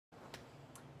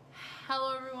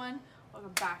Hello everyone,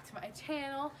 welcome back to my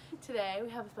channel. Today we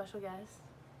have a special guest.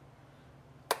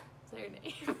 Say your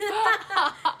name.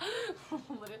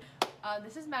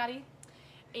 This is Maddie,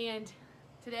 and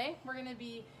today we're going to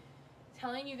be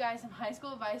telling you guys some high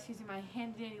school advice using my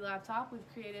handy dandy laptop. We've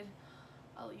created,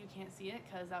 oh, you can't see it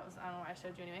because that was, I don't know why I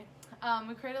showed you anyway.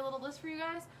 We created a little list for you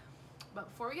guys, but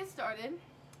before we get started,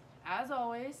 as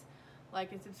always,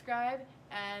 like and subscribe,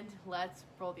 and let's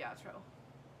roll the outro.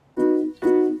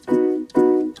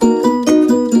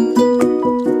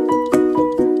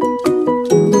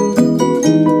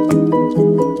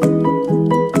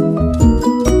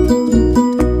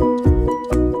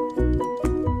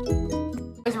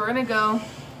 We're gonna go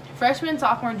freshman,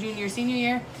 sophomore, junior, senior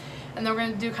year, and then we're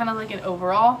gonna do kind of like an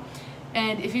overall.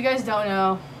 And if you guys don't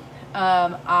know,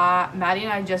 Maddie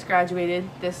and I just graduated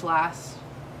this last,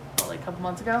 like a couple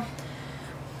months ago.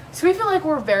 So we feel like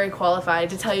we're very qualified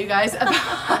to tell you guys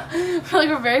about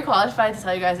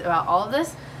all of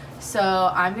this. So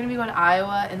I'm gonna be going to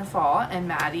Iowa in the fall, and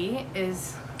Maddie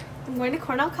is I'm going to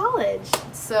Cornell College.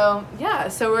 So yeah,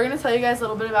 so we're gonna tell you guys a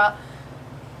little bit about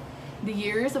the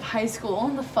years of high school,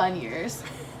 the fun years.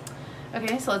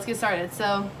 Okay, so let's get started.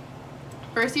 So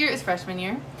first year is freshman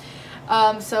year.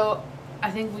 So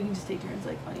I think we can just take turns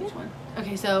like on each one.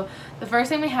 Okay, so the first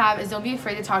thing we have is don't be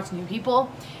afraid to talk to new people.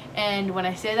 And when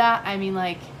I say that, I mean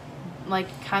like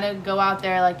kind of go out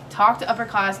there, like talk to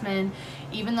upperclassmen,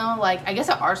 even though like I guess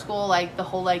at our school like the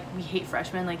whole like we hate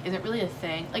freshmen like isn't really a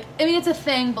thing. Like I mean it's a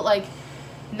thing, but like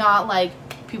not like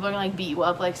people are gonna like beat you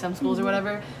up like some schools or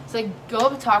whatever. So like go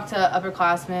up and talk to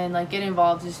upperclassmen, like get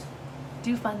involved, just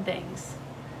do fun things.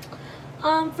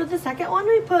 For the second one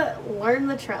we put learn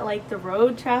the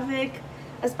road traffic,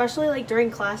 especially like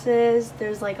during classes.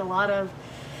 There's like a lot of,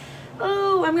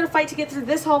 oh, I'm gonna fight to get through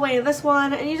this hallway and this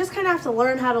one, and you just kind of have to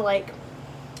learn how to like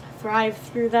thrive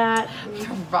through that.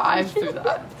 Thrive through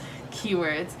that.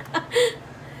 Keywords.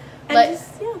 And like,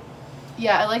 just, yeah.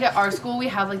 Yeah, like at our school we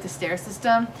have like the stair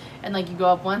system, and like you go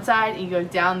up one side and you go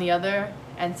down the other,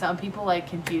 and some people like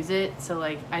confuse it. So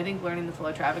like I think learning the flow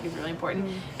of traffic is really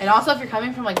important. And also if you're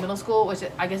coming from like middle school, which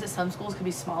I guess at some schools could be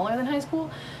smaller than high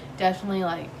school, definitely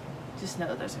like just know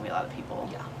that there's gonna be a lot of people.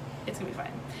 Yeah, it's gonna be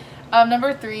fine.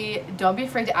 Number 3, don't be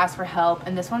afraid to ask for help,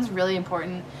 and this one's really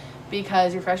important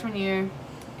because your freshman year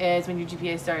is when your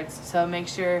GPA starts. So make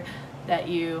sure that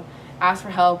you ask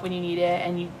for help when you need it,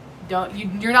 and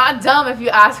you're not dumb if you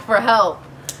ask for help.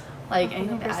 Like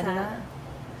anything to add to that?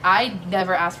 I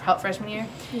never asked for help freshman year.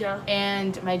 Yeah.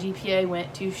 And my GPA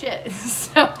went to shit.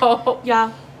 So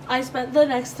yeah, I spent the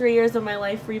next 3 years of my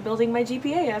life rebuilding my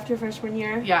GPA after freshman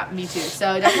year. Yeah, me too.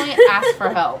 So definitely ask for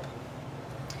help.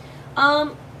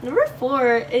 Number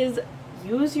 4 is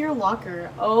use your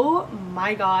locker. Oh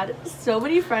my god, so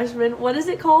many freshmen. What is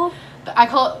it called?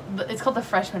 It's called the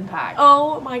freshman pack.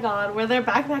 Oh my god, where their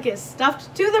backpack is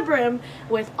stuffed to the brim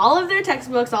with all of their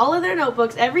textbooks, all of their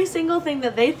notebooks, every single thing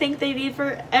that they think they need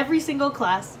for every single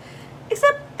class.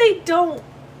 Except they don't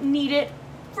need it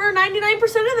for 99%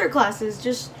 of their classes.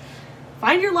 Just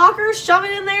find your locker, shove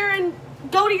it in there, and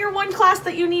go to your one class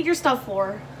that you need your stuff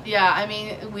for. Yeah, I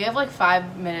mean, we have like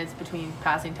 5 minutes between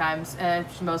passing times, and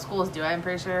most schools do, I'm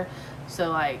pretty sure. So,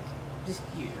 like, just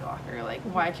use your locker. Like,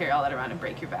 why carry all that around and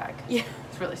break your back? Yeah.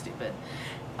 It's really stupid.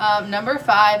 Number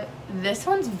 5, this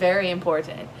one's very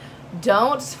important.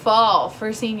 Don't fall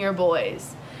for senior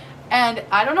boys. And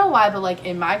I don't know why, but like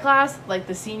in my class, like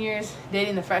the seniors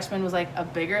dating the freshmen was like a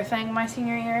bigger thing my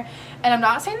senior year. And I'm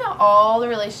not saying that all the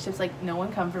relationships, like no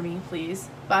one come for me, please.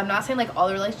 But I'm not saying like all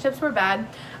the relationships were bad.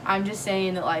 I'm just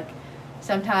saying that like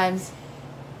sometimes,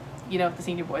 you know what the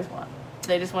senior boys want.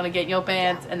 They just want to get in your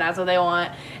pants, and that's what they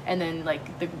want. And then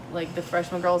like the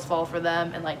freshman girls fall for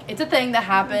them, and like it's a thing that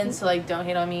happens. So like don't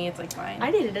hate on me. It's like fine.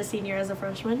 I dated a senior as a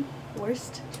freshman.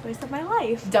 Worst choice of my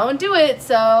life. Don't do it.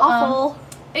 So awful.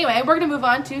 Anyway, we're gonna move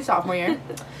on to sophomore year.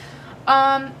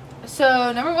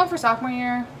 So number 1 for sophomore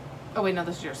year. Oh wait, no,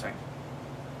 this is yours. Sorry.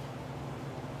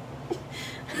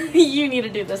 You need to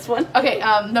do this one. Okay,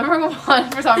 number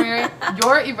 1 for sophomore year,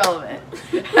 you're irrelevant.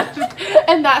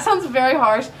 And that sounds very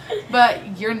harsh,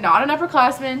 but you're not an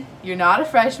upperclassman, you're not a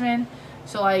freshman,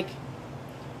 so like,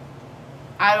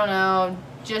 I don't know,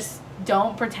 just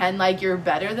don't pretend like you're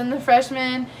better than the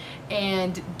freshmen,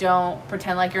 and don't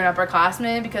pretend like you're an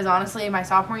upperclassman, because honestly, my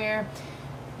sophomore year,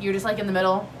 you're just like in the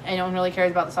middle, and no one really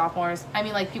cares about the sophomores. I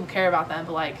mean, like, people care about them,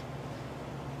 but like,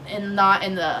 and not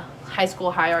in the high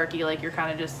school hierarchy, like you're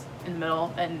kind of just in the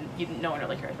middle, and no one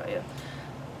really cares about you.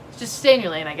 just stay in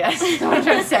your lane, I guess. Is what I'm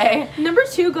trying to say. Number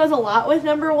 2 goes a lot with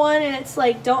number 1, and it's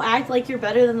like, don't act like you're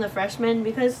better than the freshmen,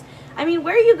 because, I mean,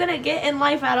 where are you gonna get in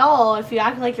life at all if you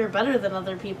act like you're better than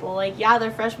other people? Like, yeah,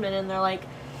 they're freshmen, and they're like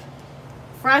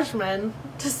freshmen,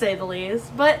 to say the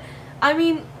least. But, I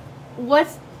mean,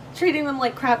 what's treating them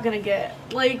like crap gonna get?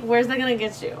 Like, where's that gonna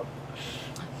get you?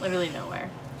 Literally nowhere.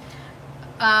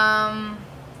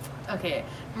 Okay.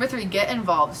 Number 3, get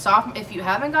involved. If you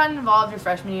haven't gotten involved your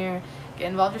freshman year, get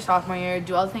involved your sophomore year.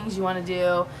 Do all the things you want to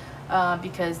do,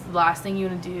 because the last thing you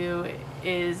want to do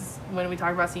is, when we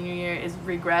talk about senior year, is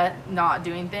regret not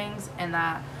doing things, and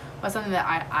that was something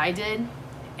that I did,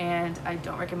 and I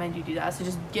don't recommend you do that. So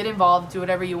just get involved, do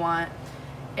whatever you want,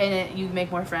 and you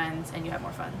make more friends and you have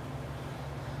more fun.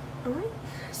 Alright.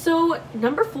 So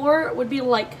number 4 would be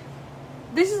like,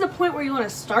 this is the point where you want to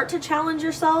start to challenge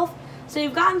yourself. So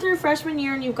you've gotten through freshman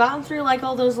year and you've gotten through like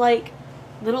all those like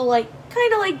little like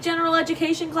kind of like general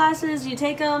education classes. You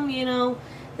take them, you know,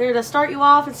 they're to start you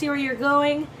off and see where you're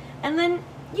going. And then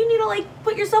you need to like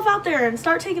put yourself out there and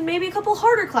start taking maybe a couple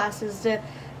harder classes to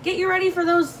get you ready for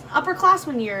those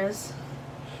upperclassmen years.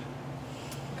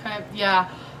 Okay, yeah.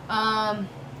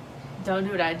 Don't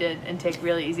do what I did and take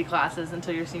really easy classes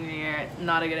until your senior year.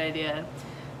 Not a good idea.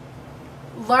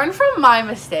 Learn from my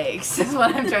mistakes is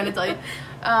what I'm trying to tell you.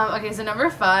 Okay, so number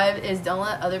 5 is don't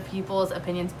let other people's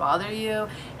opinions bother you.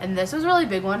 And this was a really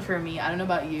big one for me. I don't know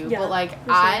about you, but like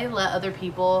I let other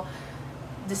people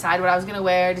decide what I was gonna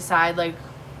wear, decide like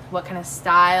what kind of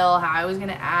style, how I was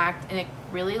gonna act, and it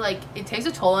really like it takes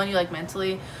a toll on you like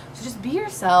mentally. So just be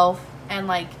yourself, and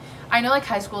like I know like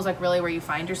high school is like really where you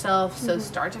find yourself, so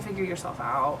start to figure yourself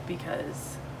out,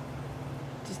 because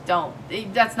just don't,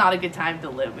 that's not a good time to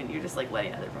live when you're just like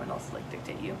letting everyone else like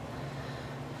dictate you.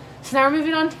 So now we're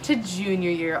moving on to junior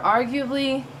year,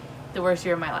 arguably the worst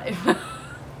year of my life.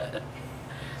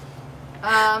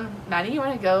 Maddie, you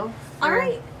want to go?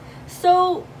 Alright,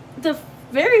 so the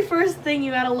very first thing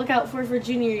you gotta look out for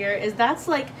junior year is that's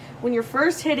like when you're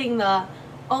first hitting the,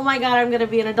 oh my god, I'm gonna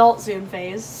be an adult soon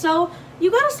phase. So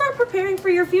you gotta start preparing for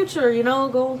your future, you know,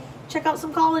 go check out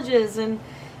some colleges and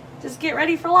just get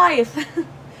ready for life.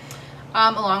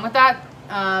 Along with that,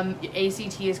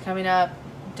 ACT is coming up.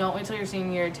 Don't wait till your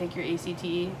senior year to take your ACT,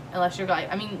 unless you're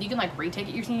like, I mean, you can like retake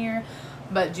it your senior year,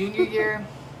 but junior year,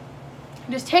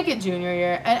 just take it junior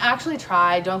year and actually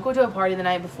try. Don't go to a party the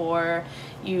night before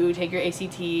you take your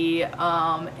ACT.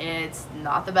 It's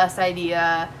not the best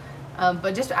idea,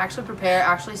 but just actually prepare,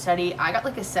 actually study. I got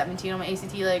like a 17 on my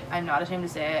ACT, like I'm not ashamed to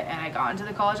say it, and I got into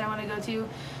the college I want to go to,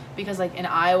 because like in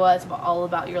Iowa it's all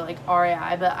about your like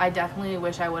RAI, but I definitely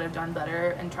wish I would have done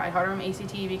better and tried harder on my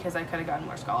ACT, because I could have gotten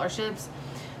more scholarships.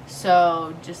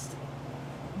 So just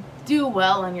do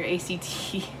well on your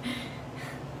ACT.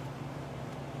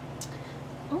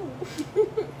 Oh.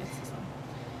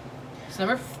 So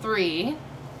number 3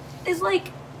 is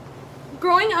like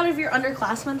growing out of your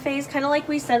underclassmen phase, kind of like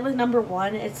we said with number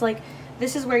 1. It's like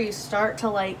this is where you start to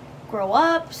like grow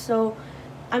up. So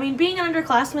I mean, being an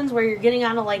underclassman is where you're getting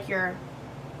out of like your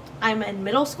I'm in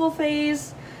middle school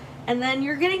phase, and then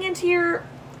you're getting into your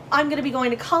I'm gonna be going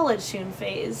to college soon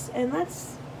phase, and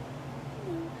that's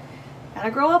gotta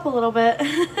grow up a little bit.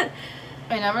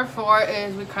 And number 4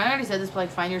 is, we kind of already said this, but like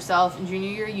find yourself. In junior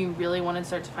year you really want to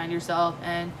start to find yourself,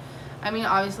 and I mean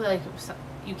obviously like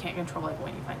you can't control like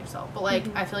when you find yourself, but like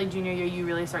I feel like junior year you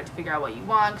really start to figure out what you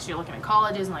want, because you're looking at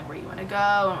colleges and like where you want to go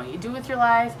and what you do with your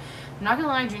life. I'm not gonna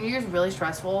lie, junior year is really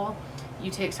stressful.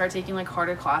 You start taking like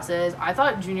harder classes. I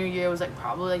thought junior year was like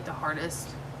probably like the hardest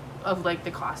of like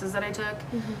the classes that I took,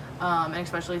 and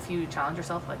especially if you challenge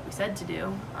yourself like we said to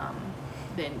do,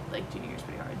 then like junior year is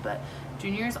pretty hard. But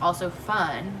junior year is also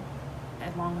fun,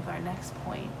 along with our next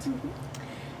point.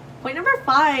 Point number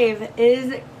 5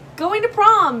 is going to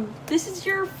prom. This is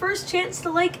your first chance to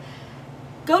like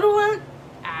go to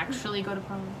Actually go to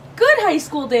prom. good high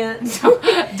school dance.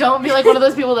 Don't be like one of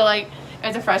those people that like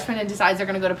as a freshman and decides they're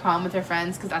gonna go to prom with their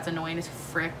friends, because that's annoying as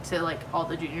frick to like all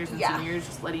the juniors and seniors,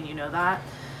 just letting you know that.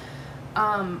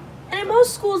 And in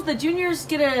most schools the juniors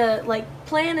get to like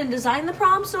plan and design the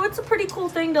prom, so it's a pretty cool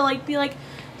thing to like be like,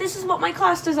 this is what my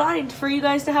class designed for you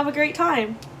guys to have a great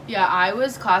time. Yeah, I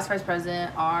was class vice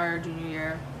president our junior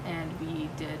year, and we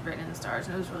did Written in the Stars,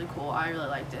 and it was really cool. I really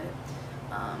liked it.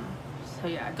 So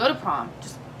yeah, go to prom.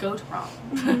 Just go to prom.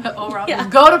 Overall,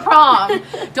 just go to prom.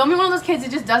 Don't be one of those kids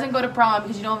that just doesn't go to prom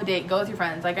because you don't have a date. Go with your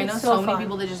friends. Like I know so many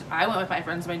people that just. I went with my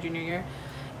friends my junior year,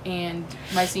 and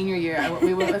my senior year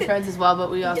we went with friends as well,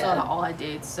 but we also all had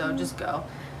dates. So just go.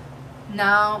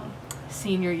 Now,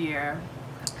 senior year,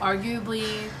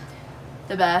 arguably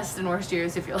the best and worst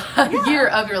years of your year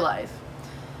of your life.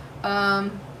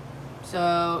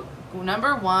 So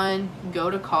number one, not go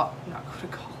to college.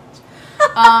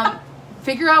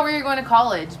 Figure out where you're going to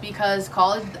college, because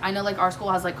college, I know like our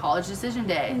school has like college decision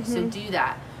day. So do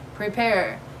that.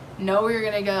 Prepare. Know where you're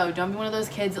going to go. Don't be one of those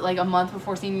kids that like a month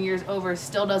before senior year's over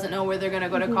still doesn't know where they're going to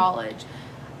go to college.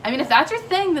 I mean, if that's your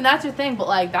thing, then that's your thing. But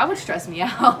like that would stress me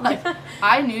out. Like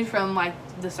I knew from like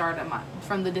the start of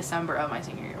from the December of my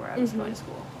senior year where I was going to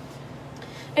school.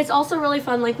 It's also really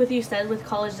fun, like what you said with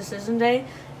college decision day.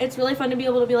 It's really fun to be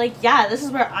able to be like, yeah, this is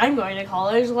where I'm going to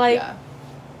college. Like, yeah,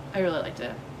 I really liked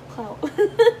it. Clout.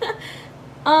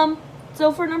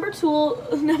 So for number two.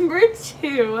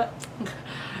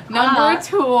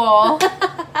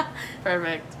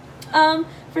 Perfect.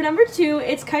 For number two,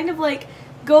 it's kind of like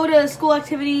go to school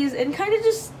activities and kind of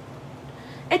just,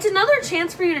 it's another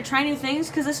chance for you to try new things,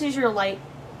 because this is your like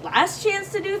last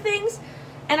chance to do things.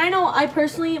 And I know I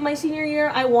personally, my senior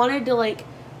year, I wanted to like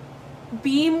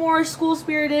be more school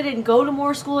spirited and go to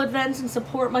more school events and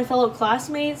support my fellow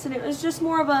classmates, and it was just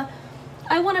more of a,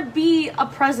 I want to be a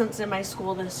presence in my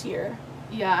school this year.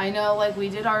 Yeah, I know, like, we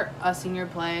did a senior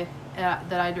play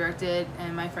that I directed,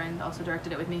 and my friend also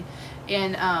directed it with me,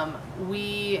 and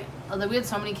we had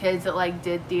so many kids that, like,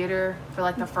 did theater for,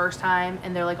 like, the first time,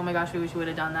 and they're like, oh my gosh, we wish we would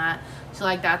have done that. So,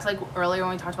 like, that's, like, earlier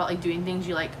when we talked about, like, doing things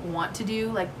you, like, want to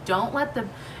do, like, don't let them,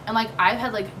 and, like, I've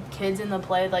had, like, kids in the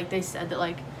play, like, they said that,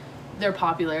 like, their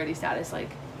popularity status, like,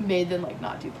 made them, like,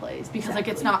 not do plays, because, like,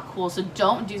 it's not cool. So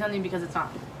don't do something because it's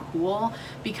not cool,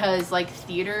 because like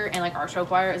theater and like art show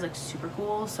choir is like super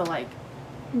cool, so like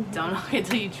don't knock it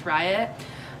till you try it.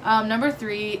 Number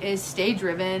three is stay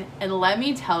driven, and let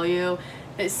me tell you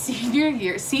that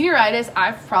senioritis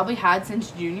I've probably had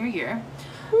since junior year.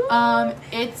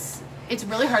 It's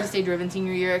really hard to stay driven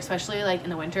senior year, especially like in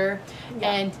the winter.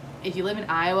 And if you live in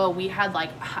Iowa, we had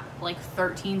like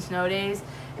 13 snow days,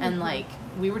 and like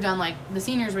we were done, like the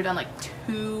seniors were done like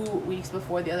 2 weeks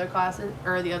before the other classes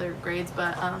or the other grades.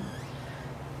 But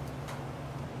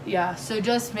yeah, so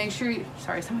just make sure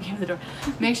sorry, someone came to the door.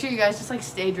 Make sure you guys just like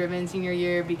stay driven senior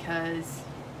year, because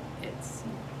it's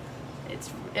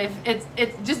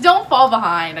just don't fall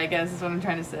behind, I guess is what I'm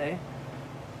trying to say.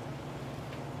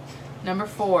 Number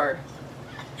 4,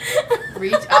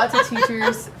 reach out to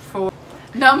teachers for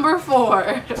number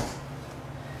 4.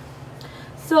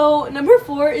 So number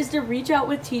 4 is to reach out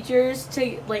with teachers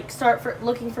to like start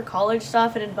looking for college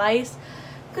stuff and advice,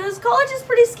 because college is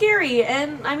pretty scary,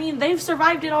 and I mean they've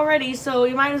survived it already, so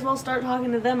you might as well start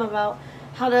talking to them about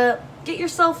how to get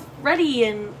yourself ready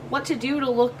and what to do to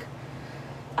look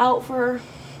out for,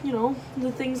 you know, the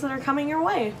things that are coming your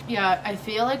way. Yeah, I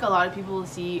feel like a lot of people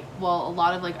a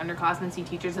lot of like underclassmen see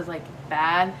teachers as like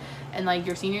bad, and like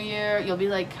your senior year you'll be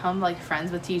like like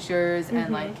friends with teachers,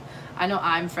 and like I know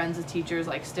I'm friends with teachers,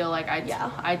 like still, like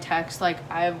I text, like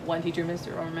I have one teacher,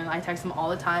 Mr. Orman, I text him all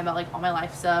the time about like all my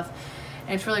life stuff,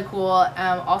 and it's really cool.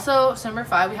 Also, so number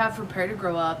 5, we have prepare to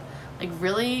grow up. Like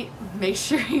really make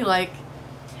sure you like,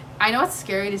 I know it's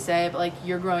scary to say, but like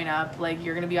you're growing up, like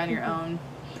you're gonna be on your own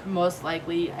most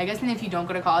likely. I guess, and if you don't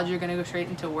go to college, you're gonna go straight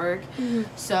into work.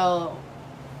 So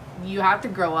you have to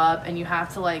grow up, and you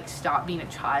have to like stop being a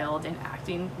child and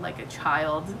acting like a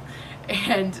child.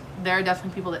 And there are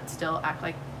definitely people that still act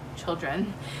like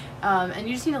children, and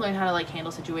you just need to learn how to like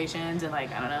handle situations and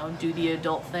like, I don't know, do the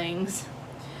adult things.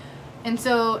 And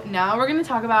so now we're gonna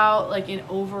talk about like an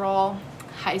overall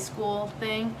high school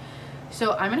thing.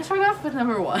 So I'm gonna start off with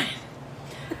number 1.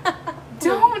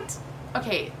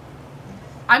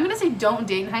 I'm gonna say don't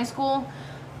date in high school,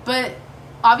 but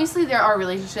obviously there are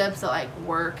relationships that like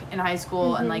work in high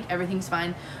school, and like everything's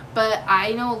fine. But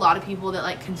I know a lot of people that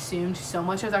like consumed so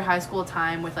much of their high school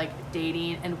time with like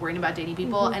dating and worrying about dating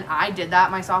people, and I did that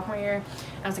my sophomore year,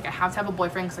 and I was like, I have to have a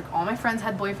boyfriend, because like all my friends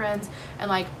had boyfriends, and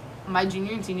like my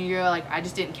junior and senior year, like I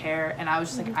just didn't care, and I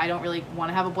was just like, I don't really want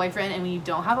to have a boyfriend. And when you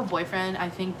don't have a boyfriend, I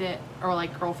think that, or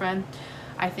like girlfriend,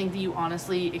 I think that you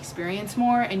honestly experience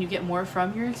more, and you get more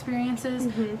from your experiences.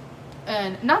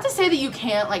 And not to say that you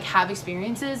can't like have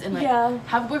experiences and like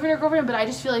have a boyfriend or girlfriend, but I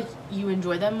just feel like you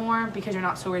enjoy them more because you're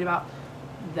not so worried about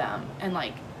them, and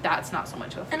like that's not so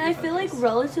much of. And I feel like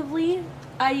relatively,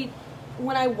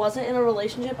 when I wasn't in a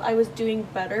relationship, I was doing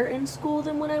better in school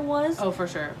than when I was. Oh, for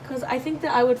sure. Because I think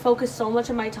that I would focus so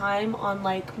much of my time on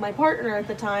like my partner at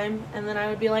the time, and then I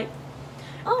would be like,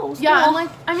 oh, school. Yeah, and like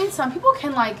I mean, some people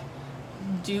can like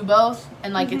do both,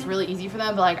 and like it's really easy for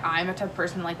them, but like I'm a type of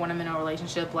person, like when I'm in a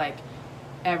relationship, like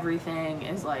everything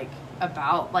is like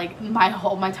about like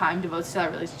my time devotes to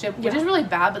that relationship, which is really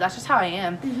bad, but that's just how I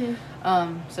am.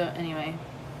 So anyway,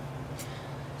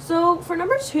 so for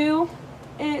number 2,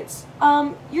 it's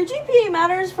your GPA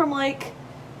matters from like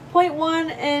 0.1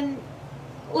 and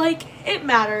like, it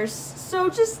matters. So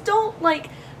just don't, like,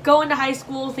 go into high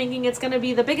school thinking it's going to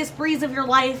be the biggest breeze of your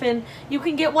life and you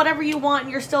can get whatever you want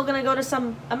and you're still going to go to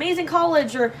some amazing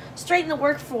college or straight in the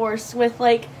workforce with,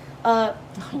 like, 1.2.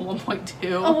 A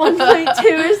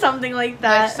 1.2 or something like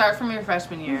that. Like, start from your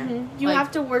freshman year. You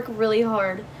have to work really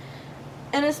hard.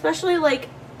 And especially, like,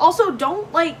 also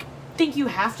don't, like, think you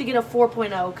have to get a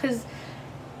 4.0 because,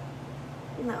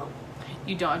 no.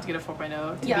 You don't have to get a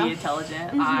 4.0 to be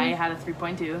intelligent. I had a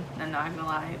 3.2, I'm not gonna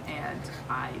lie, and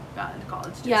I got into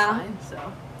college just fine.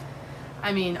 So,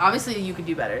 I mean, obviously you could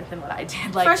do better than what I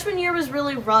did. Like, freshman year was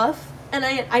really rough, and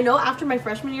I know after my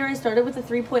freshman year I started with a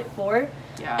 3.4.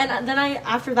 Yeah. And then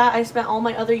after that I spent all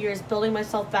my other years building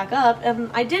myself back up,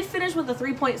 and I did finish with a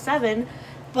 3.7,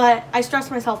 but I stressed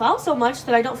myself out so much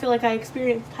that I don't feel like I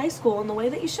experienced high school in the way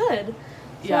that you should.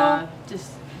 Yeah,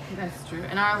 that's true.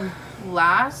 And our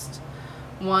last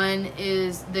one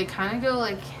is, they kind of go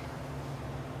like,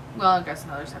 well, I guess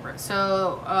another separate.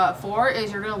 So 4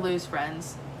 is you're gonna lose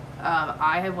friends.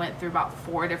 I have went through about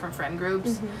 4 different friend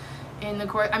groups in the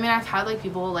course. I mean, I've had like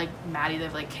people like Maddie that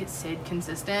have like stayed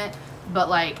consistent, but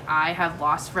like I have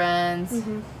lost friends,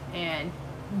 and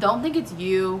don't think it's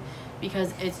you,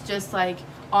 because it's just like,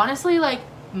 honestly, like,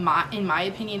 in my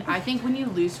opinion, I think when you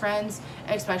lose friends,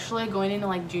 especially going into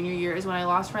like junior years when I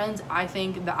lost friends, I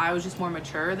think that I was just more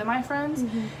mature than my friends,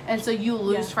 and so you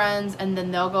lose friends, and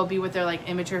then they'll go be with their like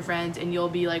immature friends, and you'll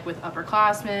be like with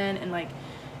upperclassmen, and like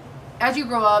as you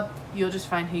grow up, you'll just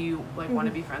find who you like want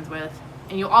to be friends with,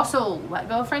 and you'll also let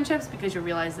go of friendships because you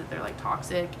realize that they're like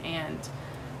toxic and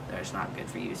they're just not good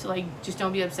for you. So like, just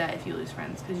don't be upset if you lose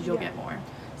friends, because you'll get more.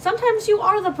 Sometimes you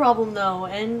are the problem, though,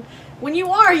 and when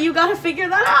you are, you gotta figure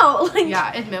that out. Like,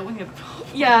 yeah, admit when you have a problem.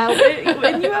 Yeah,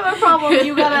 when you have a problem,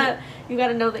 you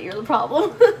gotta know that you're the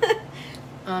problem.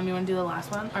 You want to do the last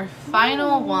one? Our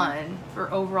final one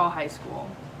for overall high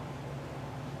school.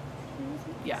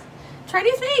 Yeah. Try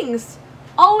new things.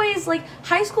 Always, like,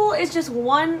 high school is just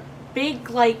one big,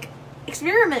 like,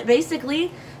 experiment,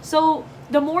 basically. So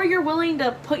the more you're willing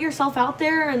to put yourself out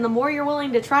there and the more you're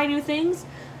willing to try new things,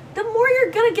 the more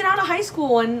you're gonna get out of high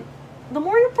school, and the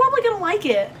more you're probably gonna like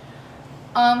it.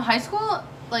 High school,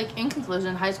 like, in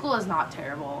conclusion, high school is not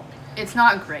terrible. It's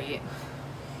not great.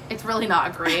 It's really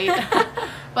not great.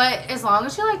 But as long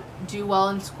as you, like, do well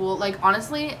in school, like,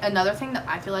 honestly, another thing that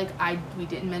I feel like we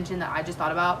didn't mention that I just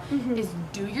thought about is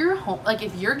do your like,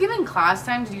 if you're given class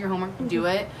time to do your homework, do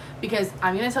it. Because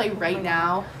I'm gonna tell you right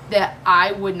now that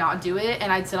I would not do it,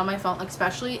 and I'd sit on my phone, like,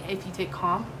 especially if you take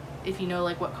comp. If you know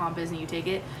like what comp is and you take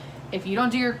it, if you don't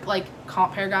do your like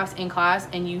comp paragraphs in class,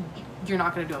 and you're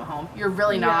not going to do them at home, you're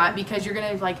really not, because you're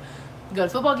going to like go to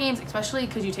football games, especially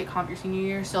because you take comp your senior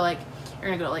year, so like you're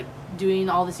going to go to like doing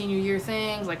all the senior year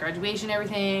things like graduation and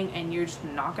everything, and you're just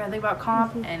not going to think about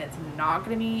comp, and it's not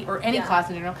going to be, or any class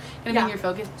in general, going to be your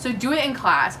focus. So do it in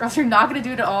class, or else you're not going to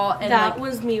do it at all. And that like,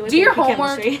 was me with do your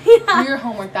homework. Do your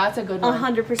homework. That's a good one.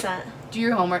 100%. Do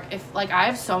your homework. If like I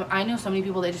know so many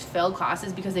people that just failed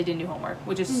classes because they didn't do homework,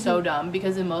 which is so dumb,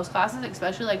 because in most classes,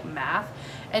 especially like math,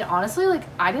 and honestly, like,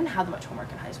 I didn't have that much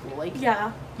homework in high school. Like,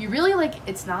 you really, like,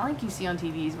 it's not like you see on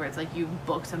TVs where it's like you have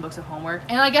books and books of homework,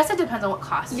 and I guess it depends on what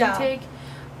classes you take,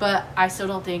 but I still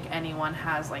don't think anyone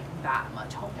has like that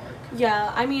much homework.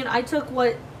 I mean, I took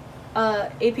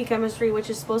AP Chemistry, which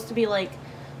is supposed to be like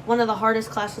one of the hardest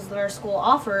classes that our school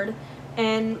offered,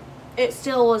 and it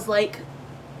still was like,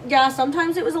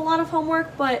 sometimes it was a lot of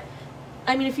homework, but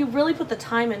I mean, if you really put the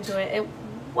time into it, it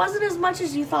wasn't as much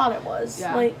as you thought it was.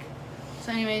 Like,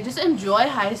 so anyway, just enjoy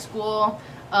high school,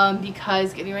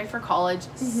 because getting ready for college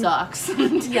sucks.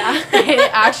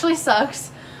 It actually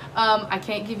sucks. I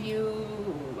can't give you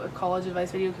a college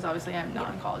advice video because obviously I'm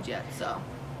not in college yet. So,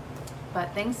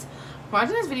 but thanks for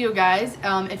watching this video, guys.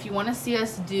 If you want to see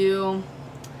us do,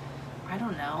 I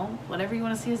don't know, whatever you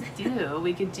want to see us do.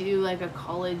 We could do like a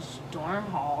college dorm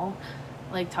haul,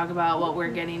 like talk about what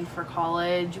we're getting for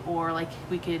college, or like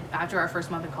we could, after our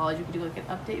first month of college, we could do like an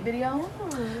update video.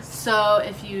 So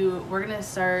we're gonna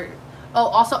start,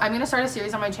 also I'm gonna start a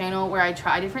series on my channel where I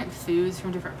try different foods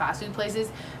from different fast food places,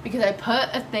 because I put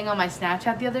a thing on my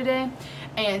Snapchat the other day,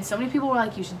 and so many people were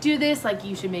like, you should do this, like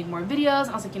you should make more videos.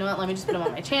 I was like, you know what, let me just put them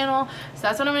on my channel. So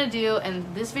that's what I'm gonna do, and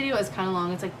this video is kind of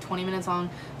long. It's like 20 minutes long,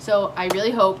 so I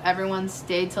really hope everyone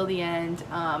stayed till the end.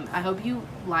 I hope you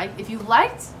if you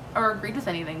liked or agreed with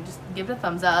anything, just give it a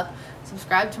thumbs up,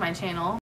 subscribe to my channel.